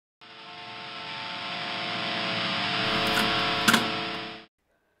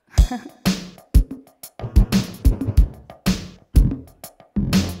Are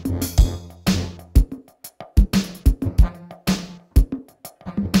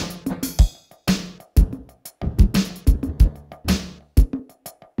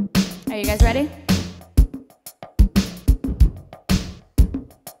you guys ready?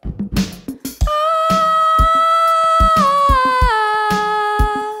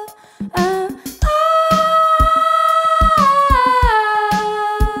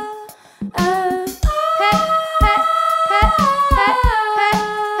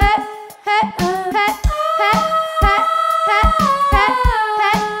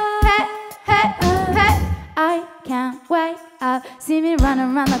 See me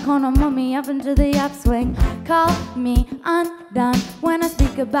running around the corner, move me up into the upswing. Call me undone when I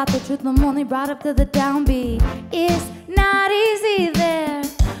speak about the truth. I'm only brought up to the downbeat. It's not easy there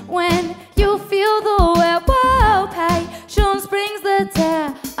when you feel the way. Whoa, patience brings the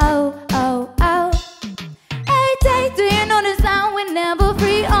tear. Oh, oh, oh. Hey, day, do you notice that we're never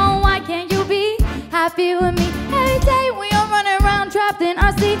free? Oh, why can't you be happy with me? Hey, day, we are running around trapped in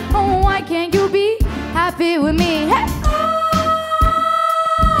our seat. Oh, why can't you be happy with me? Hey.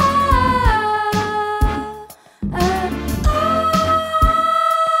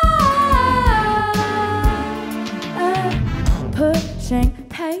 Pushing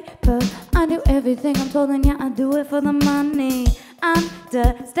paper, I do everything I'm told, and yeah, I do it for the money.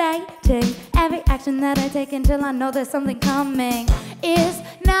 Understating every action that I take until I know there's something coming. It's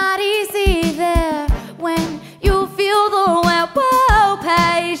not easy there when you feel the way. Whoa,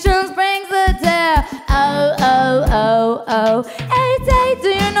 patience brings the tear. Oh, oh, oh, oh. Hey, day, do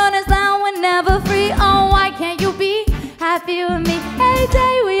you notice that we're never free? Oh, why can't you be happy with me? Hey,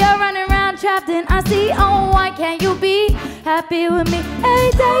 day, we are running around trapped in our sea. Oh, why can't you be happy with me?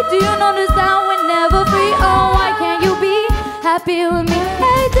 Hey, day, do you notice that we're never free? Oh, why can't you be happy with me?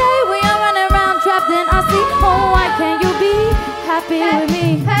 Hey, day, we are running around trapped in our sea. Oh, why can't you be happy with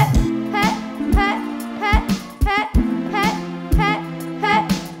me? Hey, hey, hey, hey, hey, hey, hey, hey,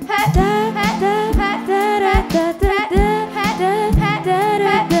 hey, da da da da da da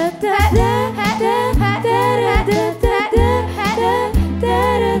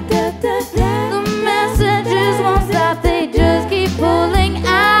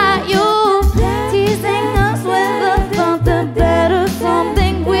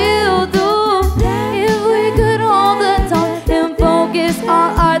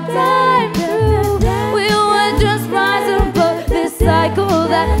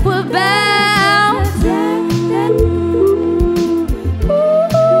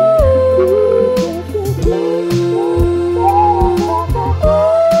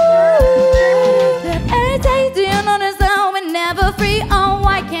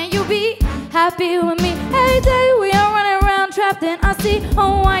happy with me? Hey, day, we are running around trapped in our sea.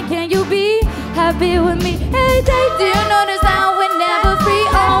 Oh, why can't you be happy with me? Hey, day, do you notice that we're never free?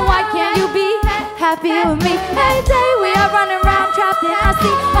 Oh, why can't you be happy with me? Hey, day, we are running around trapped in our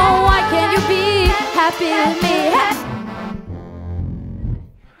sea. Oh, why can't you be happy with me? Hey.